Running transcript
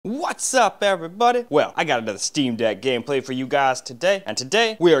What's up, everybody? Well, I got another Steam Deck gameplay for you guys today, and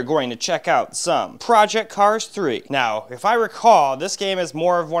today we are going to check out some Project Cars 3. Now, if I recall, this game is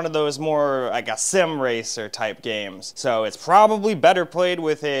more of one of those more like a sim racer type games, so it's probably better played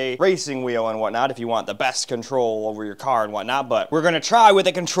with a racing wheel and whatnot if you want the best control over your car and whatnot. But we're gonna try with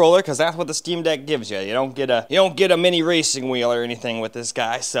a controller because that's what the Steam Deck gives you. You don't get a mini racing wheel or anything with this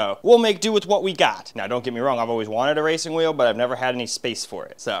guy, so we'll make do with what we got. Now, don't get me wrong, I've always wanted a racing wheel, but I've never had any space for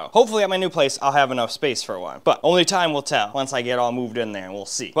it. So hopefully at my new place I'll have enough space for one, but only time will tell once I get all moved in there, and we'll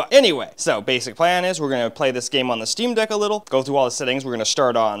see. But anyway, so basic plan is we're gonna play this game on the Steam Deck a little, go through all the settings. We're gonna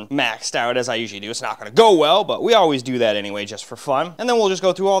start on maxed out as I usually do. It's not gonna go well, but we always do that anyway just for fun. And then we'll just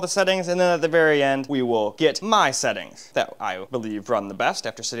go through all the settings, and then at the very end we will get my settings that I believe run the best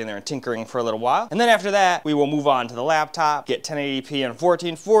after sitting there and tinkering for a little while. And then after that we will move on to the laptop, get 1080p and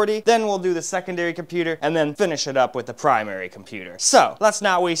 1440, then we'll do the secondary computer, and then finish it up with the primary computer. So let's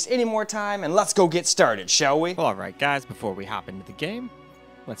not waste any more time and let's go get started, shall we? Well, alright guys, before we hop into the game,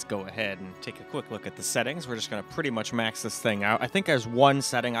 let's go ahead and take a quick look at the settings. We're just going to pretty much max this thing out. I think there's one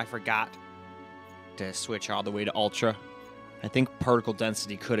setting I forgot to switch all the way to Ultra. I think particle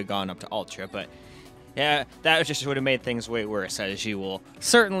density could have gone up to Ultra, but yeah, that just would have made things way worse, as you will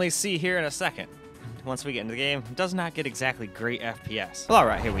certainly see here in a second. Once we get into the game, it does not get exactly great FPS. Well,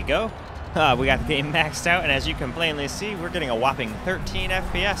 alright, here we go. We got the game maxed out, and as you can plainly see, we're getting a whopping 13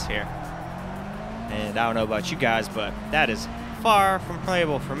 FPS here. And I don't know about you guys, but that is far from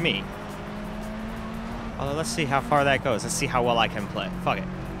playable for me. Although, let's see how far that goes. Let's see how well I can play. Fuck it.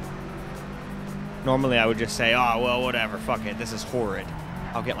 Normally, I would just say, oh, well, whatever, fuck it, this is horrid.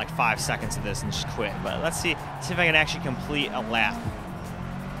 I'll get like 5 seconds of this and just quit. But let's see if I can actually complete a lap.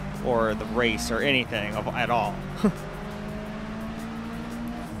 Or the race, or anything at all. Because,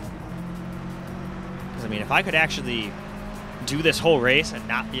 I mean, if I could actually do this whole race and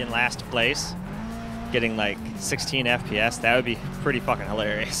not be in last place, getting like 16 FPS, that would be pretty fucking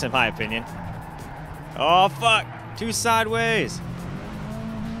hilarious, in my opinion. Oh, fuck! Too sideways!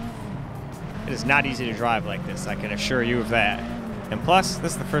 It is not easy to drive like this, I can assure you of that. And plus,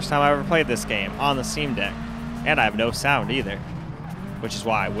 this is the first time I ever played this game on the Steam Deck. And I have no sound either. Which is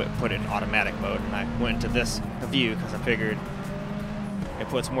why I put it in automatic mode, and I went to this view because I figured it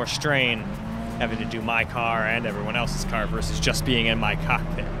puts more strain having to do my car and everyone else's car versus just being in my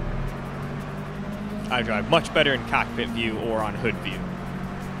cockpit. I drive much better in cockpit view or on hood view.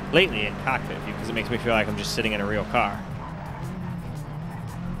 Lately in cockpit view because it makes me feel like I'm just sitting in a real car.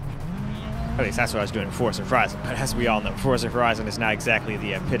 At least that's what I was doing in Forza Horizon, but as we all know, Forza Horizon is not exactly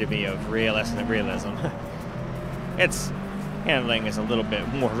the epitome of realism. Its handling is a little bit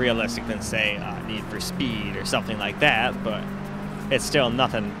more realistic than, say, Need for Speed or something like that, but it's still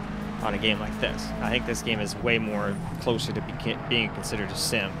nothing on a game like this. I think this game is way more closer to being considered a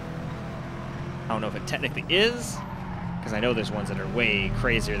sim. I don't know if it technically is, because I know there's ones that are way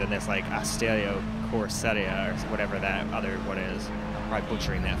crazier than this, like Astelio Corsaria or whatever that other one is. I'm probably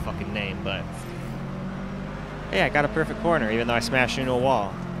butchering that fucking name, but yeah, I got a perfect corner, even though I smashed into a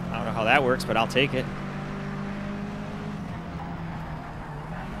wall. I don't know how that works, but I'll take it.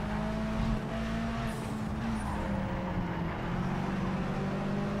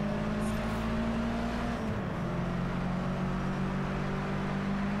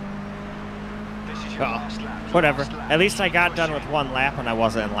 Oh, whatever. At least I got done with one lap and I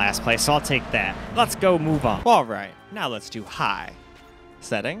wasn't in last place, so I'll take that. Let's go move on. Alright, now let's do high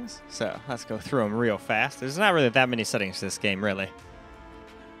settings. So, let's go through them real fast. There's not really that many settings to this game, really.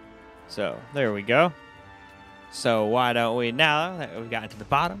 So, there we go. So, why don't we, now that we got into the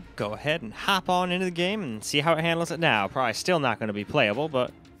bottom, go ahead and hop on into the game and see how it handles it now. Probably still not going to be playable,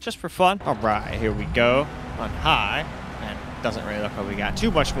 but just for fun. Alright, here we go on high. And doesn't really look like we got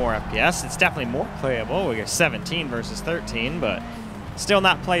too much more FPS. It's definitely more playable. We got 17 versus 13, but still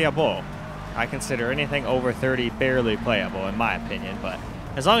not playable. I consider anything over 30 barely playable, in my opinion, but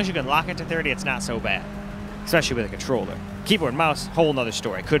as long as you can lock it to 30, it's not so bad, especially with a controller. Keyboard and mouse, whole nother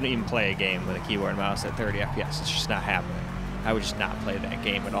story. Couldn't even play a game with a keyboard and mouse at 30 FPS. It's just not happening. I would just not play that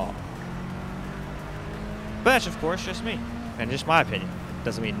game at all. But that's, of course, just me, and just my opinion.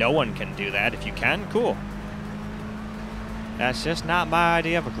 Doesn't mean no one can do that. If you can, cool. That's just not my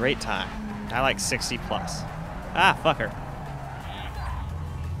idea of a great time. I like 60 plus. Ah, fucker.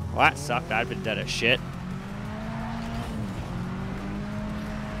 Well, that sucked. I'd been dead as shit.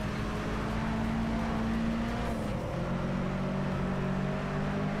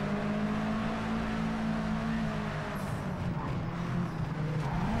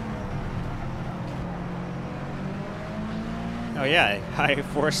 Oh yeah, I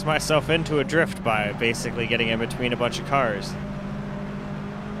forced myself into a drift by basically getting in between a bunch of cars.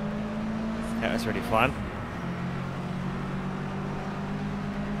 That was pretty fun.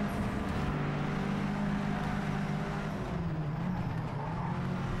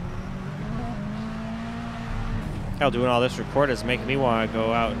 Hell, doing all this record is making me want to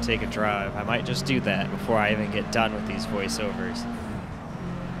go out and take a drive. I might just do that before I even get done with these voiceovers.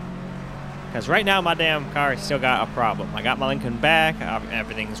 Because right now, my damn car still got a problem. I got my Lincoln back,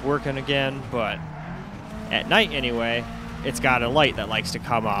 everything's working again, but at night anyway, it's got a light that likes to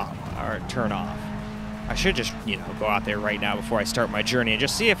come off or turn off. I should just, you know, go out there right now before I start my journey and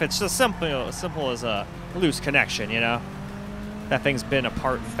just see if it's just simple as a loose connection, you know? That thing's been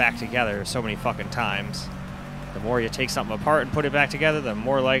apart and back together so many fucking times. The more you take something apart and put it back together, the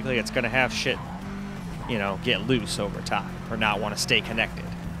more likely it's going to have shit, you know, get loose over time or not want to stay connected.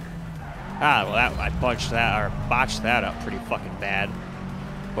 Ah, well, I botched that up pretty fucking bad.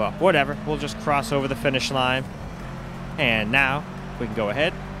 Well, whatever. We'll just cross over the finish line. And now we can go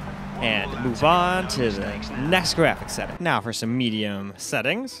ahead and move on to the next graphic setting. Now for some medium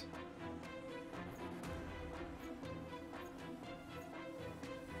settings.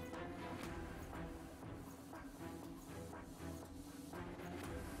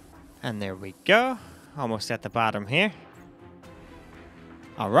 And there we go. Almost at the bottom here.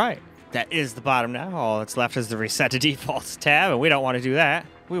 All right. That is the bottom now. All that's left is the reset to defaults tab, and we don't want to do that.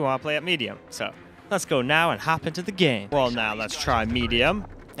 We want to play at medium. So let's go now and hop into the game. Well, now let's try medium.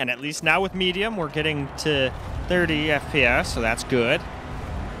 And at least now with medium, we're getting to 30 FPS, so that's good.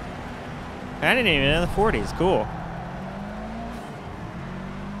 I didn't even in the 40s. Cool.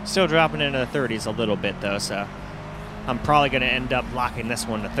 Still dropping into the 30s a little bit, though, so I'm probably going to end up locking this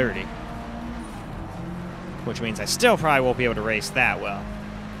one to 30. Which means I still probably won't be able to race that well.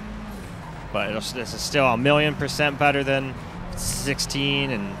 But this is still 1,000,000% better than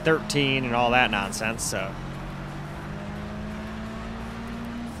 16 and 13 and all that nonsense, so.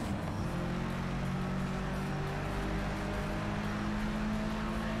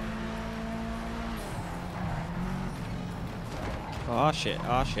 Oh shit,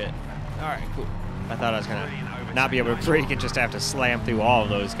 oh shit. Alright, cool. I thought I was gonna not be able to brake and just have to slam through all of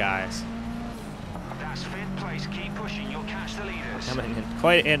those guys. That's fifth place. Keep pushing. You'll catch the leaders. I'm in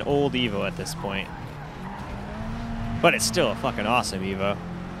quite an old Evo at this point. But it's still a fucking awesome Evo.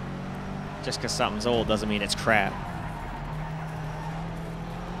 Just because something's old doesn't mean it's crap.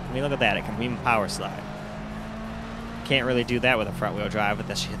 I mean, look at that. It can even power slide. Can't really do that with a front wheel drive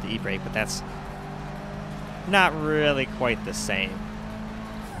unless you hit the e-brake, but that's not really quite the same.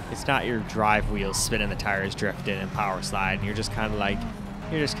 It's not your drive wheels spinning the tires drifting and power slide, and you're just kind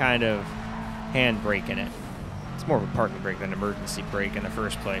of hand braking it. It's more of a parking brake than an emergency brake in the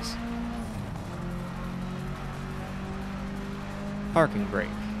first place. Parking brake,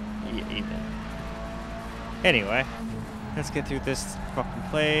 even. Anyway, let's get through this fucking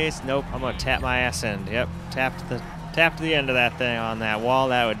place. Nope, I'm gonna tap my ass in. Yep, tap to the end of that thing on that wall.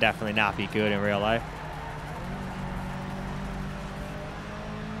 That would definitely not be good in real life.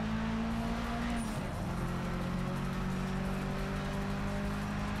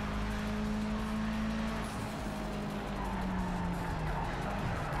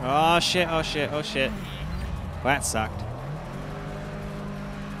 Oh shit, oh shit, oh shit. Well, that sucked.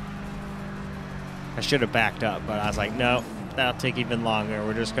 I should have backed up, but I was like, no, that'll take even longer.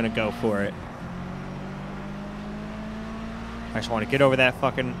 We're just gonna go for it. I just want to get over that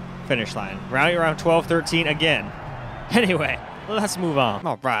fucking finish line. Around 12, 13 again. Anyway, let's move on.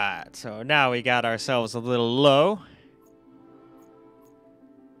 All right, so now we got ourselves a little low.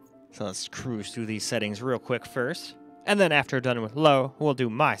 So let's cruise through these settings real quick first. And then after done with low, we'll do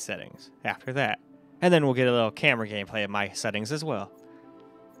my settings after that. And then we'll get a little camera gameplay of my settings as well.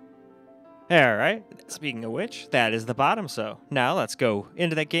 Alright, speaking of which, that is the bottom, so now let's go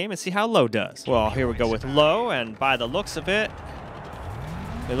into that game and see how low does. Well, here we go with low, and by the looks of it,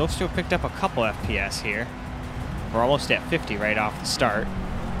 it looks to have picked up a couple FPS here. We're almost at 50 right off the start.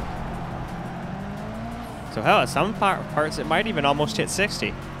 So hell, at some parts it might even almost hit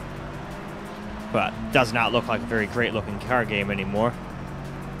 60. But does not look like a very great looking car game anymore.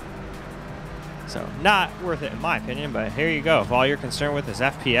 So not worth it in my opinion, but here you go. If all you're concerned with is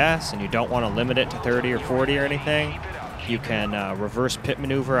FPS and you don't want to limit it to 30 or 40 or anything, you can reverse pit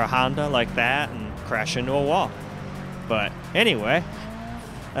maneuver a Honda like that and crash into a wall. But anyway,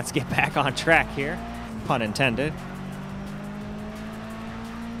 let's get back on track here, pun intended.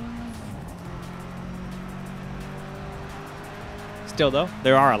 Still though,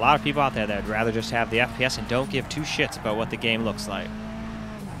 there are a lot of people out there that would rather just have the FPS and don't give two shits about what the game looks like.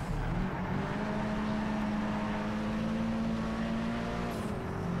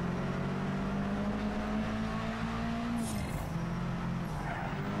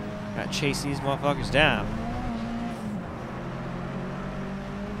 Gotta chase these motherfuckers down.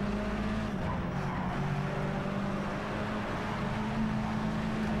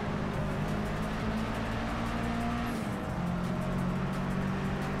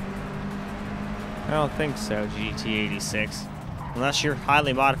 I don't think so, GT86. Unless you're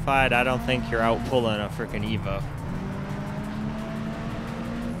highly modified, I don't think you're out pulling a freaking Evo.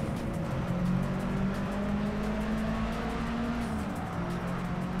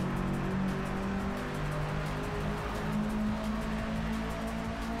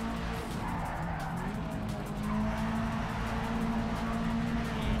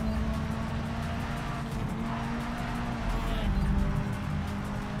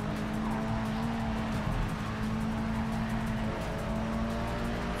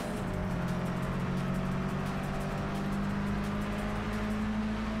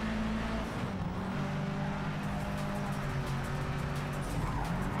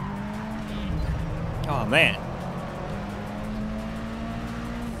 Oh, man.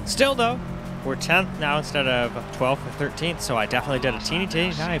 Still, though, we're 10th now instead of 12th or 13th, so I definitely did a teeny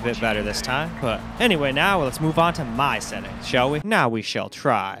bit better this time. But anyway, now let's move on to my settings, shall we? Now we shall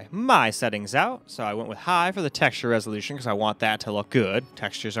try my settings out. So I went with high for the texture resolution because I want that to look good.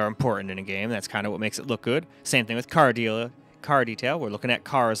 Textures are important in a game. That's kind of what makes it look good. Same thing with car detail. We're looking at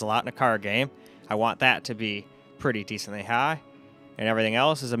cars a lot in a car game. I want that to be pretty decently high. And everything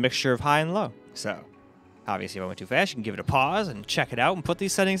else is a mixture of high and low. So obviously, if I went too fast, you can give it a pause and check it out and put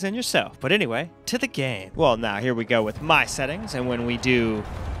these settings in yourself. But anyway, to the game. Well, now here we go with my settings, and when we do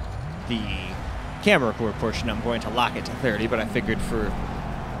the camera record portion, I'm going to lock it to 30, but I figured for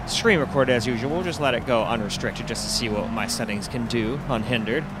screen record as usual, we'll just let it go unrestricted just to see what my settings can do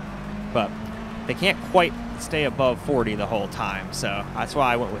unhindered. But they can't quite stay above 40 the whole time, so that's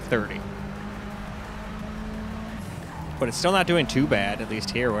why I went with 30. But it's still not doing too bad, at least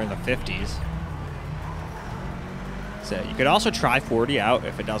here we're in the 50s. So you could also try 40 out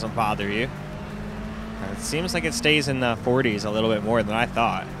if it doesn't bother you. It seems like it stays in the 40s a little bit more than I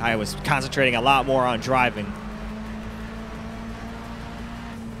thought. I was concentrating a lot more on driving.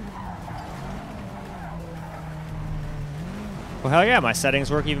 Well, hell yeah, my settings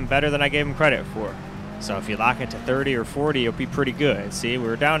work even better than I gave them credit for. So if you lock it to 30 or 40, it'll be pretty good. See,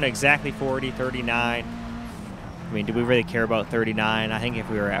 we're down to exactly 40, 39. I mean, do we really care about 39? I think if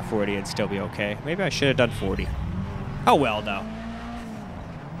we were at 40, it'd still be okay. Maybe I should have done 40. Oh well, though.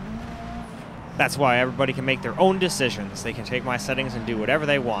 That's why everybody can make their own decisions. They can take my settings and do whatever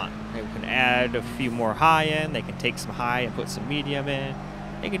they want. They can add a few more high in. They can take some high and put some medium in.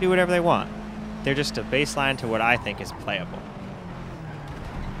 They can do whatever they want. They're just a baseline to what I think is playable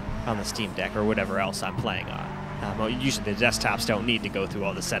on the Steam Deck or whatever else I'm playing on. Well, usually the desktops don't need to go through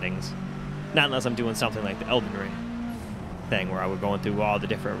all the settings. Not unless I'm doing something like the Elden Ring thing where I was going through all the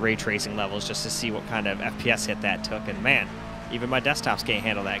different ray tracing levels just to see what kind of FPS hit that took, and man, even my desktops can't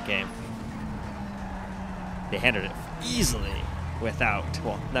handle that game. They handled it easily without,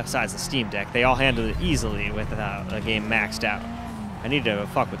 well, besides the Steam Deck, they all handled it easily without a game maxed out. I need to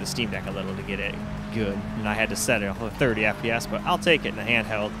fuck with the Steam Deck a little to get it good, and I had to set it for 30 FPS, but I'll take it in a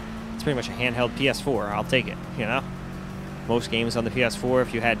handheld. It's pretty much a handheld PS4, I'll take it, you know? Most games on the PS4,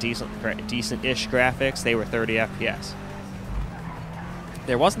 if you had decent-ish graphics, they were 30 FPS.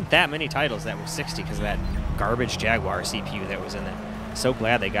 There wasn't that many titles that were 60 because of that garbage Jaguar CPU that was in it. So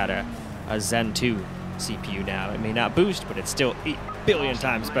glad they got a Zen 2 CPU now. It may not boost, but it's still 8 billion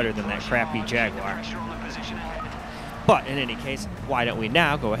times better than that crappy Jaguar. But in any case, why don't we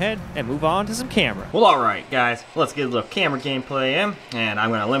now go ahead and move on to some camera? Well, alright guys, let's get a little camera gameplay in, and I'm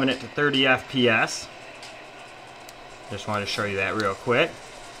going to limit it to 30 FPS. Just wanted to show you that real quick.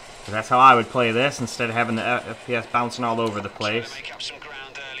 That's how I would play this instead of having the FPS bouncing all over the place. Make up some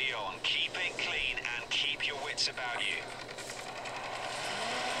ground early on. Keep it clean and keep your wits about you.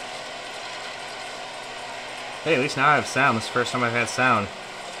 Hey, at least now I have sound. This is the first time I've had sound.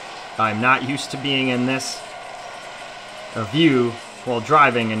 I'm not used to being in this view while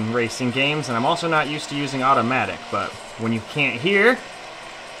driving in racing games, and I'm also not used to using automatic, but when you can't hear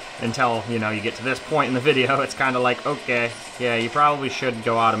until, you know, you get to this point in the video, it's kind of like, okay, yeah, you probably should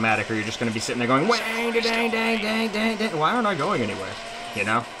go automatic, or you're just going to be sitting there going, dang, dang, dang, dang, dang, dang. Why aren't I going anywhere? You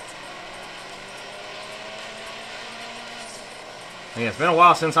know? Yeah, it's been a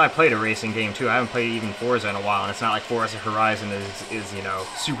while since I played a racing game, too. I haven't played even Forza in a while, and it's not like Forza Horizon is, you know,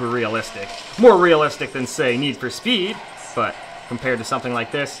 super realistic. More realistic than, say, Need for Speed, but compared to something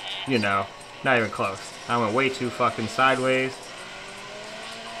like this, you know, not even close. I went way too fucking sideways.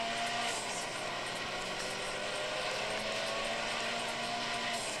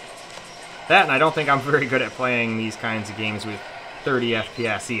 That, and I don't think I'm very good at playing these kinds of games with 30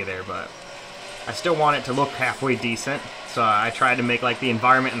 FPS either, but I still want it to look halfway decent. So I tried to make like the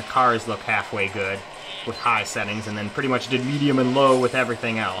environment and the cars look halfway good with high settings, and then pretty much did medium and low with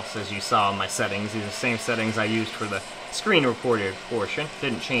everything else, as you saw in my settings. These are the same settings I used for the screen recorded portion.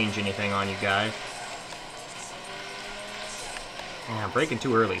 Didn't change anything on you guys. Yeah, I'm braking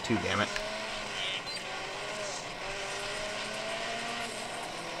too early too, damn it.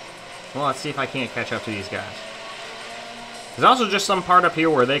 Well, let's see if I can't catch up to these guys. There's also just some part up here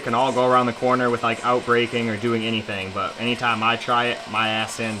where they can all go around the corner with like out braking or doing anything, but anytime I try it, my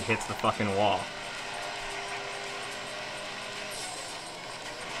ass end hits the fucking wall.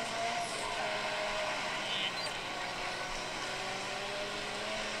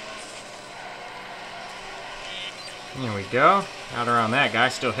 There we go. Out around that guy.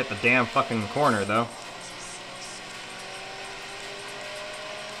 Still hit the damn fucking corner though.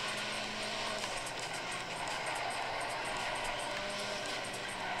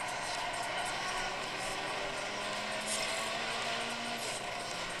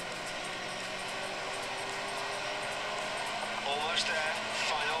 Almost there.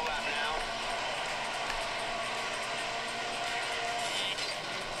 Final lap now.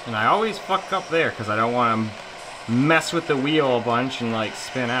 And I always fuck up there because I don't want to mess with the wheel a bunch and like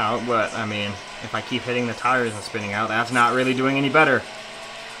spin out, but I mean, if I keep hitting the tires and spinning out, that's not really doing any better.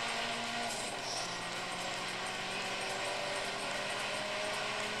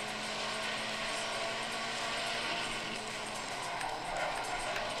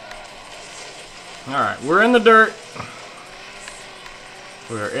 Alright, we're in the dirt.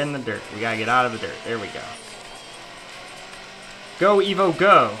 We're in the dirt. We gotta get out of the dirt. There we go. Go, Evo,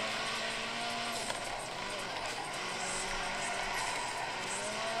 go!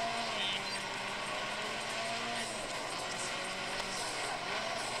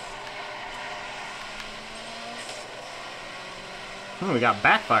 We got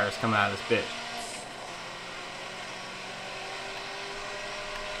backfires coming out of this bitch.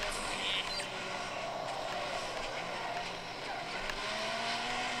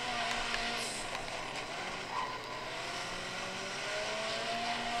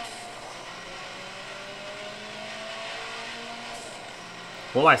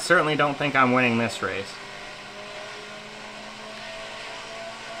 Well, I certainly don't think I'm winning this race.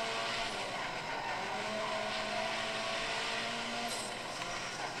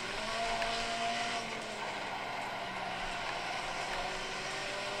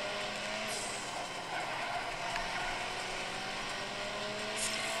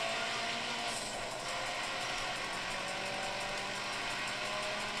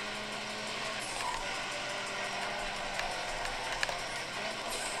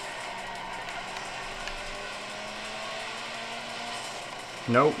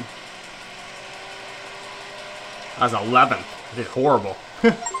 Nope. I was 11th. I did horrible.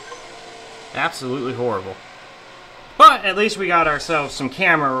 Absolutely horrible. But at least we got ourselves some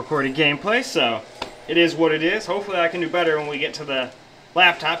camera recorded gameplay, so it is what it is. Hopefully I can do better when we get to the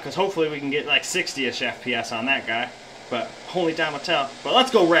laptop, because hopefully we can get like 60-ish FPS on that guy. But only time will tell. But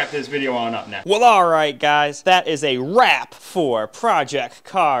let's go wrap this video on up now. Well, alright guys, that is a wrap for Project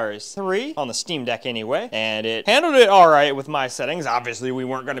Cars 3, on the Steam Deck anyway, and it handled it alright with my settings. Obviously we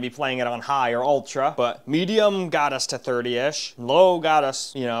weren't going to be playing it on high or ultra, but medium got us to 30-ish, low got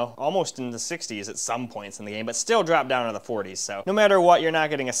us, you know, almost in the 60s at some points in the game, but still dropped down to the 40s, so no matter what, you're not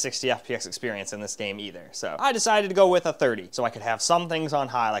getting a 60 FPS experience in this game either. So I decided to go with a 30, so I could have some things on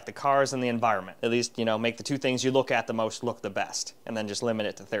high, like the cars and the environment. At least, you know, make the two things you look at the most look the best, and then just limit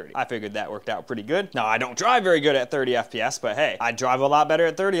it to 30. I figured that worked out pretty good. Now, I don't drive very good at 30 FPS, but hey, I drive a lot better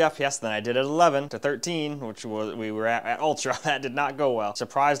at 30 FPS than I did at 11 to 13, which was we were at Ultra. That did not go well.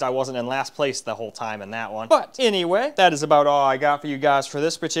 Surprised I wasn't in last place the whole time in that one. But anyway, that is about all I got for you guys for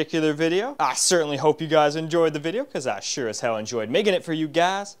this particular video. I certainly hope you guys enjoyed the video, because I sure as hell enjoyed making it for you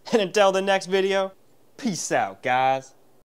guys. And until the next video, peace out, guys.